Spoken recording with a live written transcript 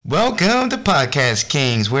Welcome to Podcast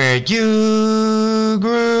Kings, where you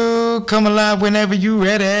grew. Come alive whenever you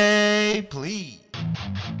ready, please.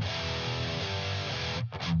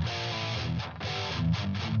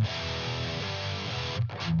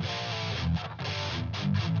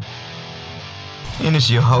 And it's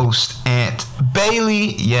your host, Ant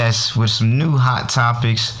Bailey. Yes, with some new hot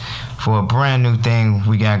topics for a brand new thing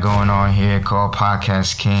we got going on here called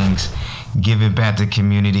Podcast Kings. Giving back to the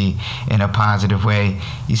community in a positive way.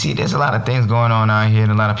 You see, there's a lot of things going on out here,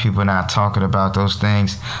 and a lot of people are not talking about those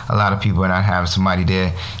things. A lot of people are not having somebody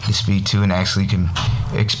there to speak to and actually can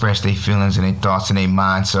express their feelings and their thoughts and their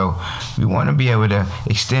mind. So we want to be able to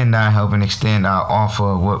extend our help and extend our offer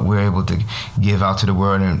of what we're able to give out to the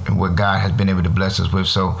world and what God has been able to bless us with.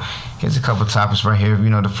 So here's a couple topics right here.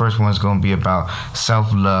 The first one's going to be about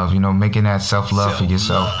self-love, making that self-love for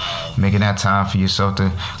yourself, making that time for yourself to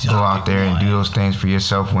go out there and do those things for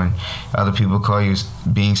yourself when other people call you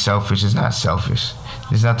being selfish. It's not selfish.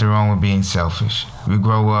 There's nothing wrong with being selfish. We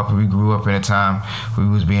grew up in a time where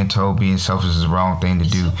we was being told being selfish is the wrong thing to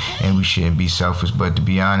do and we shouldn't be selfish. But to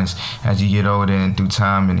be honest, as you get older and through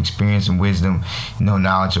time and experience and wisdom,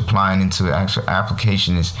 knowledge applying into actual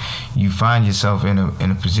application, is you find yourself in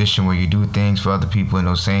a position where you do things for other people and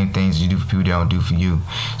those same things you do for people they don't do for you.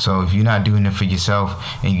 So if you're not doing it for yourself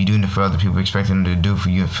and you're doing it for other people, expecting them to do for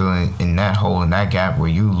you and feeling in that hole, in that gap where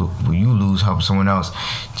you lose helping someone else,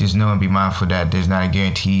 just know and be mindful that there's not a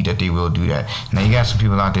guarantee that they will do that. Now, you got some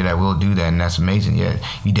people out there that will do that, and that's amazing. Yeah,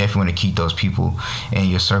 you definitely want to keep those people in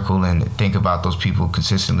your circle and think about those people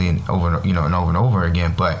consistently and over and over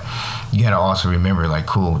again. But you got to also remember,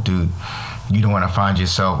 cool, dude, you don't want to find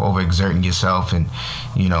yourself overexerting yourself and,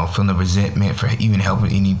 feeling resentment for even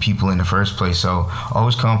helping any people in the first place. So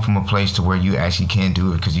always come from a place to where you actually can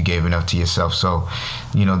do it because you gave enough to yourself. So,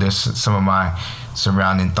 there's some of my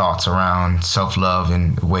surrounding thoughts around self-love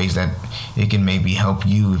and ways that it can maybe help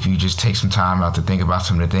you if you just take some time out to think about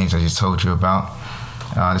some of the things I just told you about.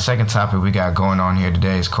 The second topic we got going on here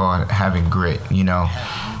today is called having grit.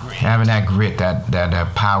 Having that grit,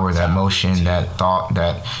 that power, that motion, that thought,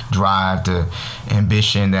 that drive, the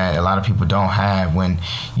ambition that a lot of people don't have when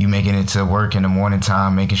you making it to work in the morning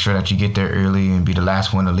time, making sure that you get there early and be the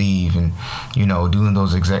last one to leave, and doing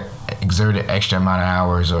those exerted extra amount of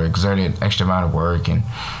hours or exerted extra amount of work, and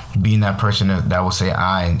being that person that will say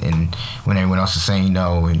I and when everyone else is saying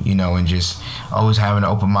no, and just always having an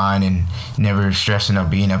open mind and never stressing or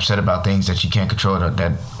being upset about things that you can't control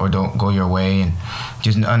or don't go your way, and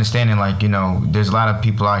just understanding there's a lot of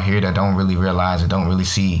people out here that don't really realize or don't really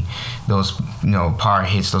see those power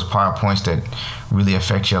hits, those power points that really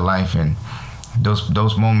affect your life. And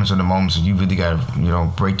those moments are the moments that you really got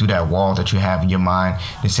to break through that wall that you have in your mind,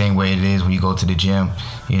 the same way it is when you go to the gym.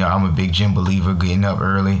 I'm a big gym believer, getting up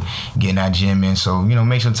early, getting that gym in. So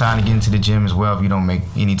make some time to get into the gym as well if you don't make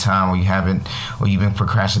any time or you haven't, or you've been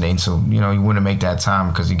procrastinating. So you want to make that time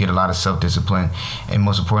because you get a lot of self-discipline, and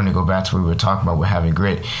most importantly, go back to what we were talking about with having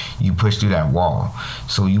grit. You push through that wall.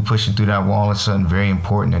 So you pushing through that wall is something very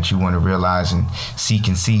important that you want to realize and seek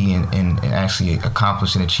and see and actually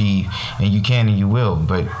accomplish and achieve. And you can and you will,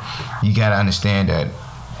 but you got to understand that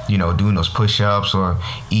doing those push-ups or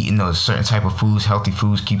eating those certain type of foods, healthy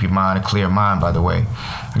foods, keep your mind a clear mind, by the way.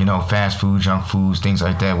 Fast food, junk foods, things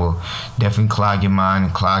like that will definitely clog your mind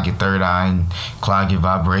and clog your third eye and clog your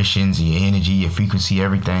vibrations, your energy, your frequency,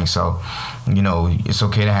 everything. So, it's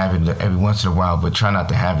okay to have it every once in a while, but try not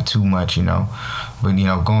to have it too much, But,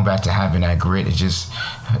 going back to having that grit, it's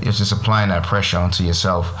just applying that pressure onto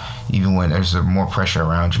yourself, even when there's more pressure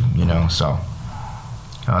around you, So,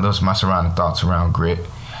 those are my surrounding thoughts around grit.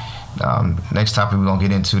 Next topic we're going to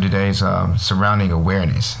get into today is surrounding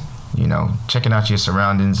awareness. Checking out your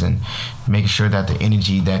surroundings and making sure that the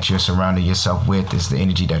energy that you're surrounding yourself with is the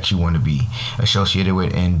energy that you want to be associated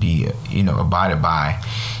with and be, abided by.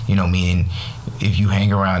 Meaning if you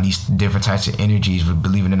hang around these different types of energies,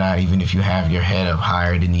 believe it or not, even if you have your head up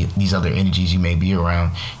higher than these other energies you may be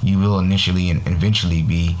around, you will initially and eventually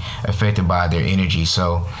be affected by their energy.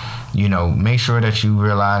 So, make sure that you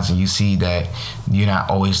realize and you see that you're not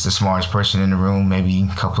always the smartest person in the room, maybe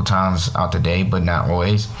a couple times out the day, but not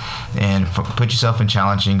always. And put yourself in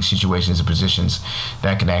challenging situations and positions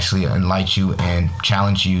that can actually enlighten you and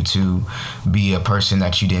challenge you to be a person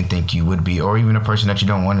that you didn't think you would be, or even a person that you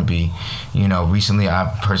don't want to be. Recently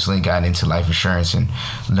I've personally gotten into life insurance and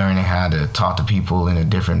learning how to talk to people in a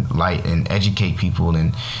different light and educate people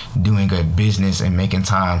and doing good business and making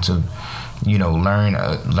time to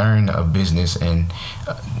learn a business and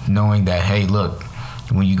knowing that, hey, look,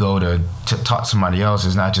 when you go to talk to somebody else,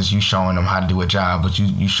 it's not just you showing them how to do a job, but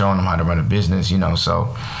you showing them how to run a business,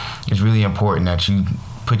 So it's really important that you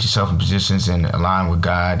put yourself in positions and align with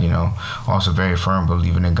God. Also very firm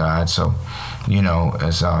believing in God. So,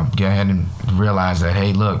 as go ahead and realize that,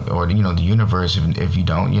 hey, look, or the universe, if you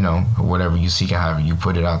don't, whatever you seek, however you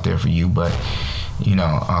put it out there for you, but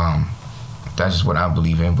that's just what I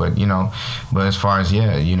believe in. But but as far as you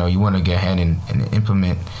want to go ahead and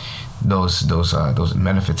implement those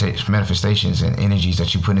manifestations and energies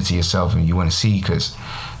that you put into yourself and you want to see, because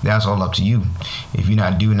that's all up to you. If you're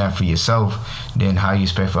not doing that for yourself, then how you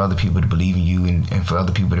expect for other people to believe in you and for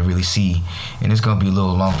other people to really see? And it's going to be a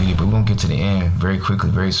little long video, but we're going to get to the end very quickly,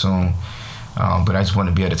 very soon. But I just want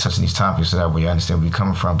to be able to touch on these topics so that way you understand where you're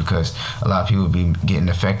coming from, because a lot of people be getting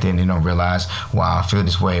affected and they don't realize why I feel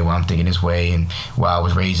this way, why I'm thinking this way, and why I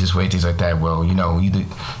was raised this way, things like that. Well,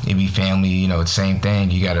 it be family, the same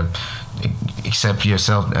thing. You got to accept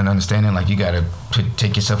yourself and understanding, like you got to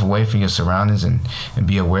take yourself away from your surroundings and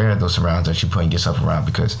be aware of those surroundings that you're putting yourself around,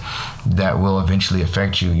 because that will eventually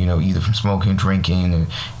affect you, either from smoking, drinking, and,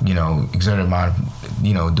 exerted amount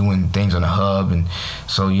of, doing things on the hub. And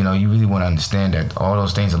so, you really want to understand that all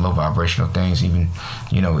those things are low vibrational things, even,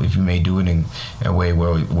 if you may do it in a way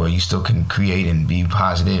where you still can create and be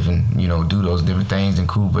positive and, do those different things and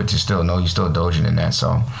cool, but you still know you're still indulging in that.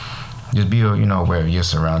 So just be, aware of your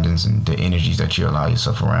surroundings and the energies that you allow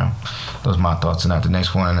yourself around. Those are my thoughts. And the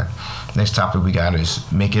next topic we got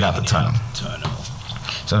is make it out the tunnel.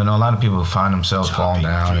 So a lot of people find themselves falling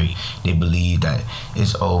down and they believe that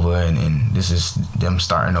it's over and this is them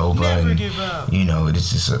starting over. Never give up.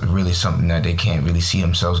 It's just really something that they can't really see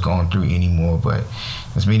themselves going through anymore. But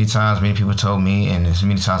as many times many people told me, and as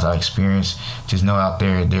many times I experienced, just know out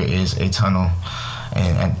there is a tunnel,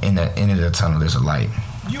 and in the end of the tunnel there's a light.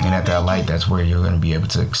 And at that light, that's where you're going to be able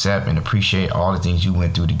to accept and appreciate all the things you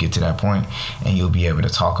went through to get to that point, and you'll be able to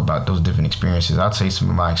talk about those different experiences. I'll tell you some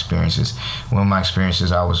of my experiences. One of my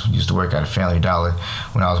experiences, I used to work at a Family Dollar.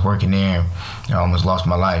 When I was working there, I almost lost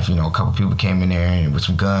my life. A couple people came in there and with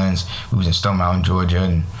some guns. We was in Stone Mountain, Georgia,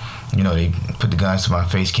 and they put the guns to my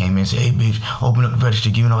face, came in and said, "Hey, bitch, open up the register,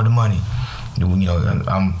 give me all the money."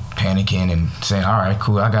 I'm panicking and saying, all right,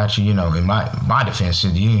 cool, I got you. In my defense,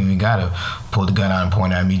 you didn't even gotta pull the gun out and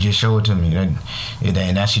point at me, just show it to me. In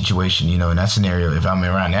that situation, in that scenario, if I'm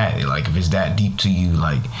around that, like if it's that deep to you,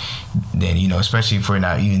 like then especially for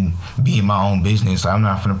not even being my own business, I'm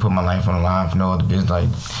not gonna put my life on the line for no other business. Like,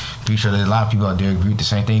 pretty sure there's a lot of people out there agree with the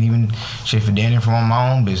same thing. Even shit for Danny from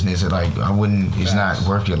my own business, like I wouldn't. It's not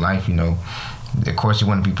worth your life, Of course, you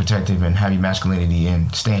want to be protective and have your masculinity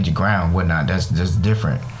and stand your ground, whatnot. That's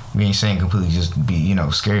different. We ain't saying completely just be,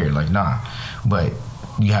 scared. Like, nah. But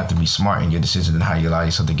you have to be smart in your decisions and how you allow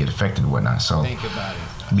yourself to get affected and whatnot. So think about it.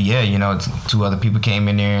 But yeah, two other people came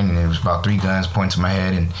in there, and there was about 3 guns pointed to my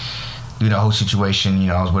head, and through the whole situation,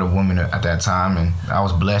 I was with a woman at that time, and I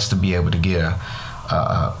was blessed to be able to get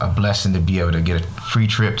a blessing to be able to get a free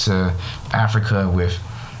trip to Africa with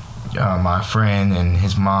my friend and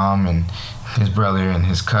his mom and his brother and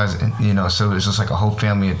his cousin, so it's just like a whole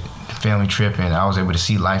family trip, and I was able to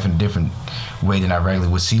see life in a different way than I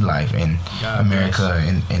regularly would see life in America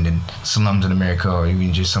and the slums in America, or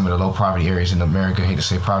even just some of the low poverty areas in America. I hate to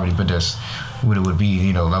say poverty, but that's what it would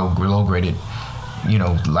be, low graded,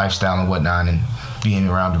 lifestyle and whatnot, and being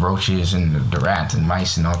around the roaches and the rats and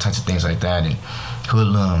mice and all types of things like that, and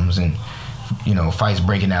hoodlums and fights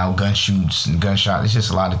breaking out, gun shoots and gunshots. It's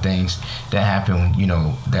just a lot of things that happen,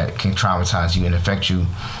 that can traumatize you and affect you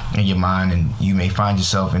in your mind, and you may find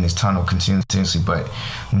yourself in this tunnel continuously. But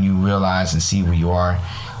when you realize and see where you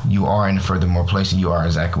are in a furthermore place, and you are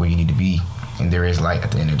exactly where you need to be, and there is light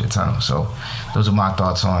at the end of the tunnel. So those are my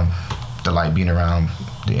thoughts on the light being around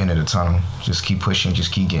the end of the tunnel. Just keep pushing,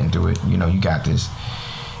 just keep getting through it. You got this.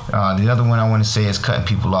 The other one I want to say is cutting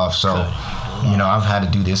people off. So I've had to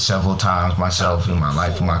do this several times myself in my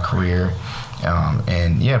life, in my career.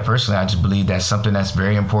 And yeah, personally, I just believe that's something that's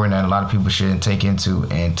very important that a lot of people shouldn't take into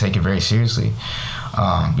and take it very seriously.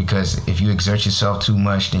 Because if you exert yourself too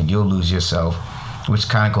much, then you'll lose yourself, which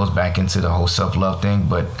kind of goes back into the whole self-love thing.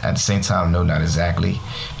 But at the same time, no, not exactly.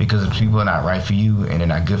 Because if people are not right for you and they're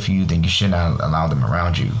not good for you, then you should not allow them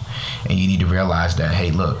around you. And you need to realize that,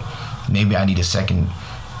 hey, look, maybe I need to second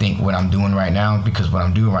think what I'm doing right now, because what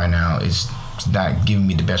I'm doing right now is not giving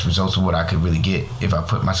me the best results of what I could really get if I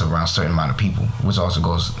put myself around a certain amount of people, which also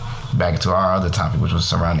goes back to our other topic, which was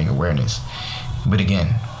surrounding awareness. But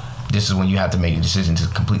again, this is when you have to make a decision to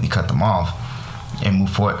completely cut them off and move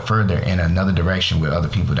forward further in another direction with other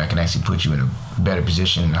people that can actually put you in a better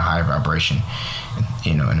position, in a higher vibration,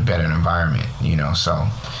 in a better environment, So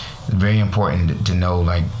it's very important to know,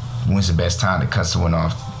 like, when's the best time to cut someone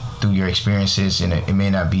off through your experiences, and it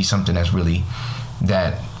may not be something that's really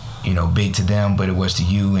that big to them, but it was to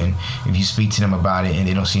you. And if you speak to them about it and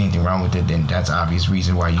they don't see anything wrong with it, then that's obvious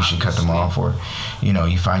reason why you should cut them off. Or,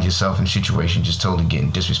 you find yourself in a situation just totally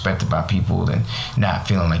getting disrespected by people and not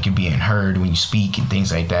feeling like you're being heard when you speak and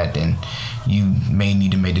things like that, then you may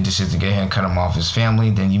need to make the decision to go ahead and cut them off as family.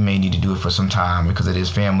 Then you may need to do it for some time because it is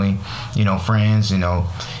family, friends.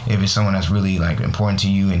 If it's someone that's really like important to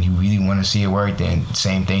you and you really want to see it work, then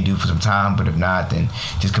same thing, do it for some time. But if not, then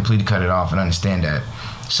just completely cut it off and understand that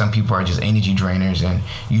some people are just energy drainers, and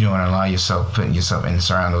you don't want to allow yourself putting yourself in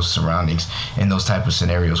those surroundings in those type of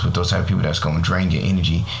scenarios with those type of people that's going to drain your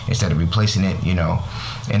energy instead of replacing it.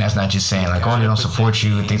 And that's not just saying like, oh, they don't support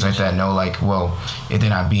you and things like that. No, like, well, if they're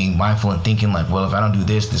not being mindful and thinking like, well, if I don't do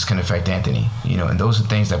this can affect Anthony. And those are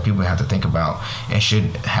things that people have to think about and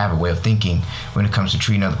should have a way of thinking when it comes to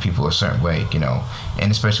treating other people a certain way.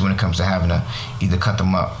 And especially when it comes to having to either cut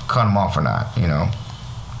them off or not.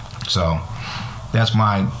 So that's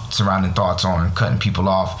my surrounding thoughts on cutting people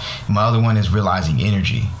off. My other one is realizing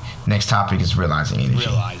energy. Next topic is realizing energy.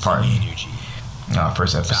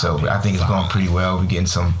 First episode. I think it's going pretty well. We're getting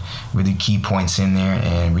some really key points in there,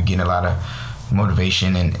 and we're getting a lot of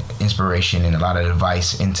motivation and inspiration and a lot of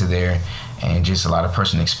advice into there, and just a lot of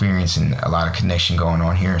personal experience and a lot of connection going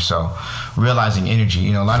on here. So realizing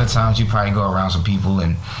energy, a lot of times you probably go around some people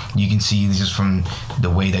and you can see just from the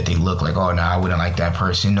way that they look like, oh, no, I wouldn't like that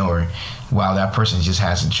person, or wow, that person just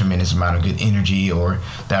has a tremendous amount of good energy, or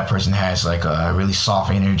that person has like a really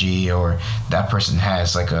soft energy, or that person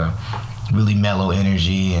has like a really mellow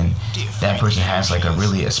energy, and that person has like a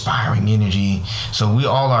really aspiring energy. So we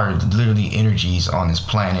all are literally energies on this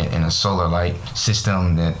planet in a solar light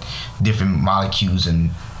system, that different molecules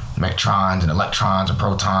and electrons and electrons and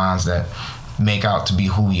protons that make out to be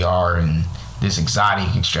who we are in this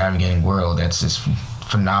exotic, extravagant world that's just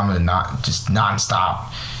phenomenal, not just nonstop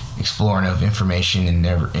exploring of information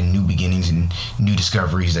and new beginnings and new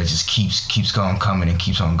discoveries that just keeps on coming and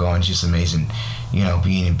keeps on going. It's just amazing,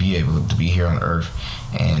 be able to be here on Earth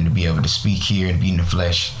and to be able to speak here and be in the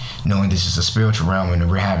flesh, knowing this is a spiritual realm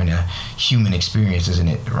and we're having a human experience, isn't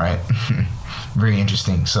it? Right? Very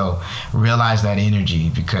interesting. So realize that energy,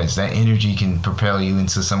 because that energy can propel you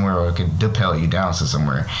into somewhere or it can propel you down to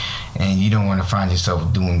somewhere, and you don't want to find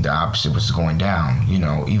yourself doing the opposite, which is going down.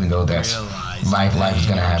 Even though that's life is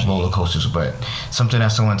going to have roller coasters. But something that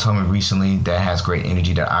someone told me recently that has great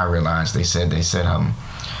energy that I realized, they said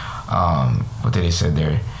what did they say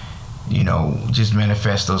there? Just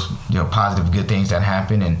manifest those positive good things that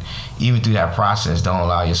happen, and even through that process, don't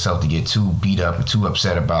allow yourself to get too beat up and too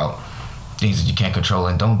upset about things that you can't control,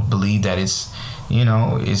 and don't believe that it's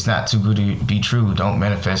not too good to be true. Don't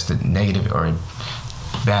manifest the negative or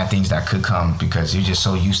bad things that could come, because you're just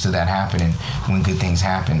so used to that happening when good things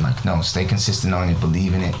happen. Like, no, stay consistent on it,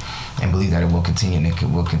 believe in it, and believe that it will continue, and it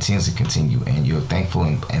will continuously continue, and you're thankful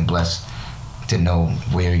and blessed to know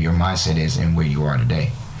where your mindset is and where you are today.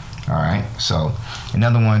 All right. So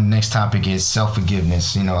another one, next topic is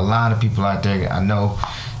self-forgiveness. A lot of people out there I know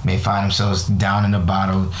may find themselves down in the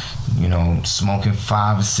bottle, smoking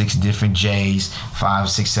 5 or 6 different J's, 5,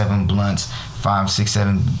 6, 7 blunts, 5, 6,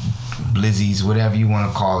 7 blizzies, whatever you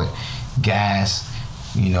want to call it, gas,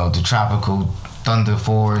 the tropical thunder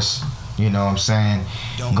force, what I'm saying?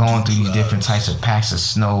 Going through these different types of packs of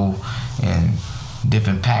snow and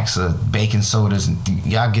different packs of baking sodas, and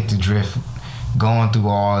y'all get the drift. Going through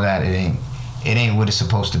all that, it ain't what it's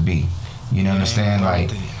supposed to be. Understand? Like,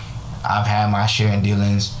 I've had my share in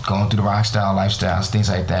dealings, going through the rock style lifestyles, things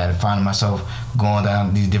like that, and finding myself going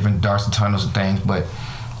down these different darks and tunnels and things. But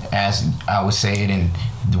as I would say it, and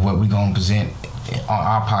what we're going to present on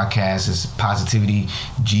our podcast is positivity,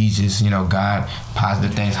 Jesus, God,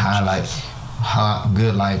 positive things, highlight,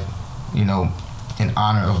 good life, in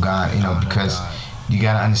honor of God, because you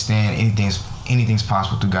got to understand anything's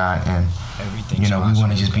possible through God, and we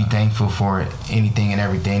want to just be thankful for anything and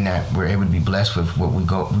everything that we're able to be blessed with, what we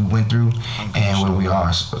went through and where we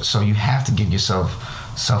are. So you have to give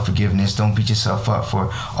yourself self-forgiveness. Don't beat yourself up for,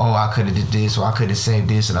 oh, I could have did this, or I could have saved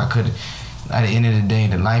this, and I could have. At the end of the day,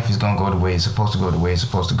 the life is going to go the way it's supposed to go, the way it's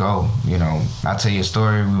supposed to go. I'll tell you a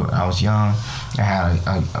story. I was young. I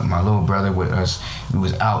had my little brother with us. We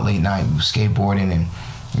was out late night. We was skateboarding,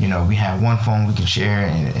 and we had one phone we could share,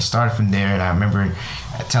 and it started from there. And I remember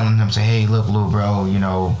telling him, say, hey, look, little bro,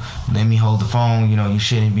 let me hold the phone. You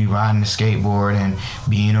shouldn't be riding the skateboard and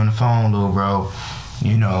being on the phone, little bro.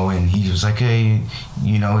 And he was like, hey,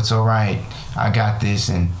 it's all right. I got this.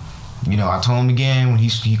 And, I told him again when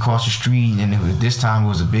he crossed the street, and this time it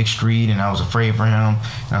was a big street, and I was afraid for him.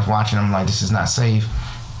 And I was watching him like, this is not safe.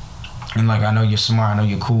 And like, I know you're smart, I know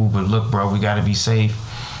you're cool, but look, bro, we got to be safe.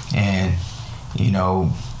 And,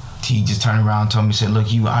 he just turned around and told me, said, look,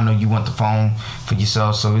 I know you want the phone for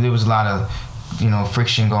yourself. So there was a lot of,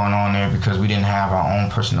 friction going on there because we didn't have our own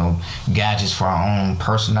personal gadgets for our own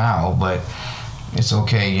personnel. But it's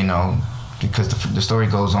okay, because the story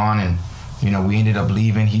goes on, and we ended up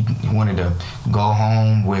leaving. He wanted to go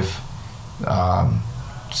home with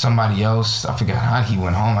somebody else. I forgot how he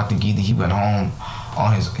went home. I think either he went home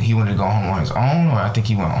he wanted to go home on his own, or I think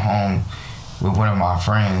he went home with one of my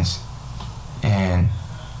friends. And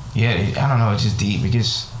yeah, I don't know, it's just deep.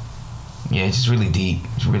 It's just really deep.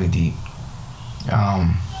 It's really deep.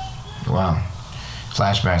 Wow.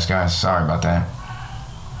 Flashbacks, guys. Sorry about that.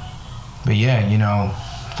 But yeah,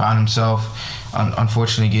 found himself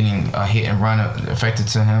unfortunately getting a hit and run affected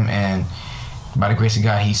to him, and by the grace of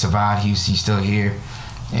God, he survived. He's still here,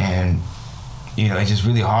 and it's just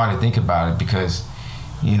really hard to think about it because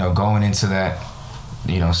going into that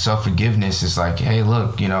self-forgiveness is like, hey,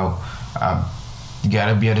 look, you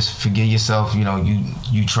gotta be able to forgive yourself.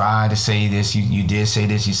 You tried to say this, you did say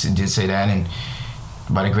this, you did say that, and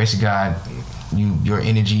by the grace of God, your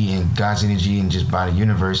energy and God's energy, and just by the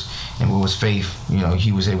universe and what was faith,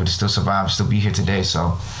 he was able to still survive, still be here today.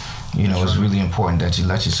 So, it's really important that you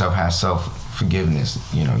let yourself have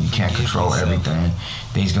self-forgiveness. You can't control everything.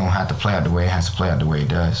 Things gonna have to play out the way it has to play out the way it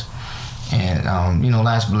does. And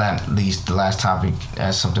last but not least, the last topic,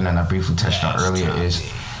 as something that I briefly touched on earlier, is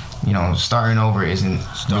starting over isn't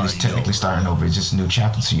really technically starting over. It's just a new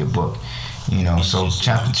chapter to your book. So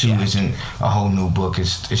chapter 2 isn't a whole new book.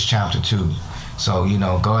 It's chapter 2. So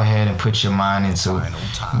go ahead and put your mind into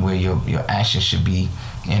where your action should be,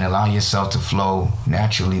 and allow yourself to flow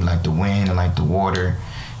naturally, like the wind and like the water,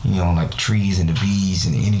 like the trees and the bees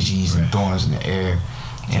and the energies and thorns in the air,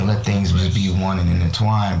 and let things just be one and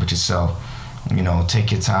intertwine with yourself.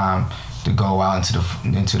 Take your time to go out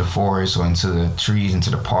into the forest, or into the trees, into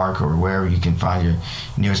the park, or wherever you can find your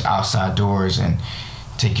nearest outside doors, and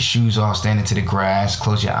take your shoes off, stand into the grass,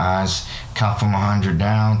 close your eyes, count from 100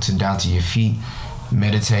 down to your feet,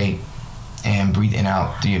 meditate, and breathe in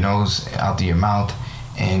out through your nose, out through your mouth,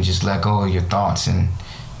 and just let go of your thoughts, and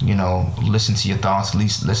listen to your thoughts,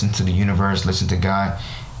 listen to the universe, listen to God,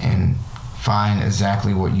 and find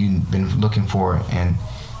exactly what you've been looking for, and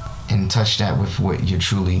touch that with what you're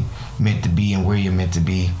truly meant to be and where you're meant to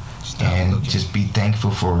be. Just be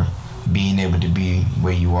thankful for being able to be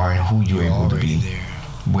where you are and who you're able to be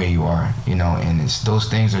where you are, and those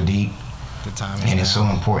things are deep, and it's so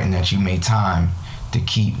important that you make time to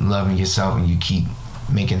keep loving yourself, and you keep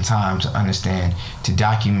making time to understand, to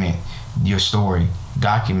document your story.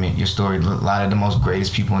 Document your story. A lot of the most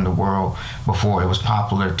greatest people in the world, before it was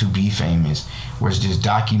popular to be famous, was just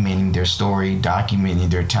documenting their story, documenting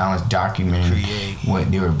their talents, documenting what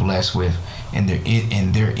they were blessed with, and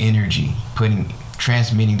their energy,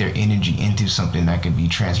 transmitting their energy into something that could be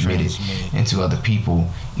transmitted into other people,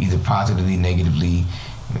 either positively, negatively,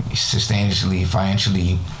 sustainably,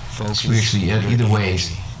 financially, spiritually, either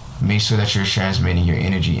ways. Make sure that you're transmitting your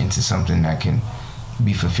energy into something that can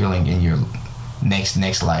be fulfilling in your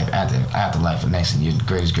next life, afterlife, and next in your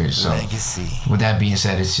greatest self. Legacy. With that being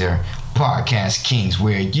said, it's your podcast Kings,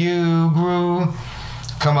 where you grew.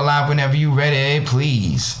 Come alive whenever you ready,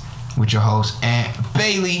 please. With your host, Aunt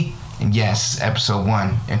Bailey. And yes, episode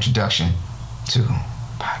 1, introduction to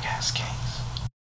Podcast King.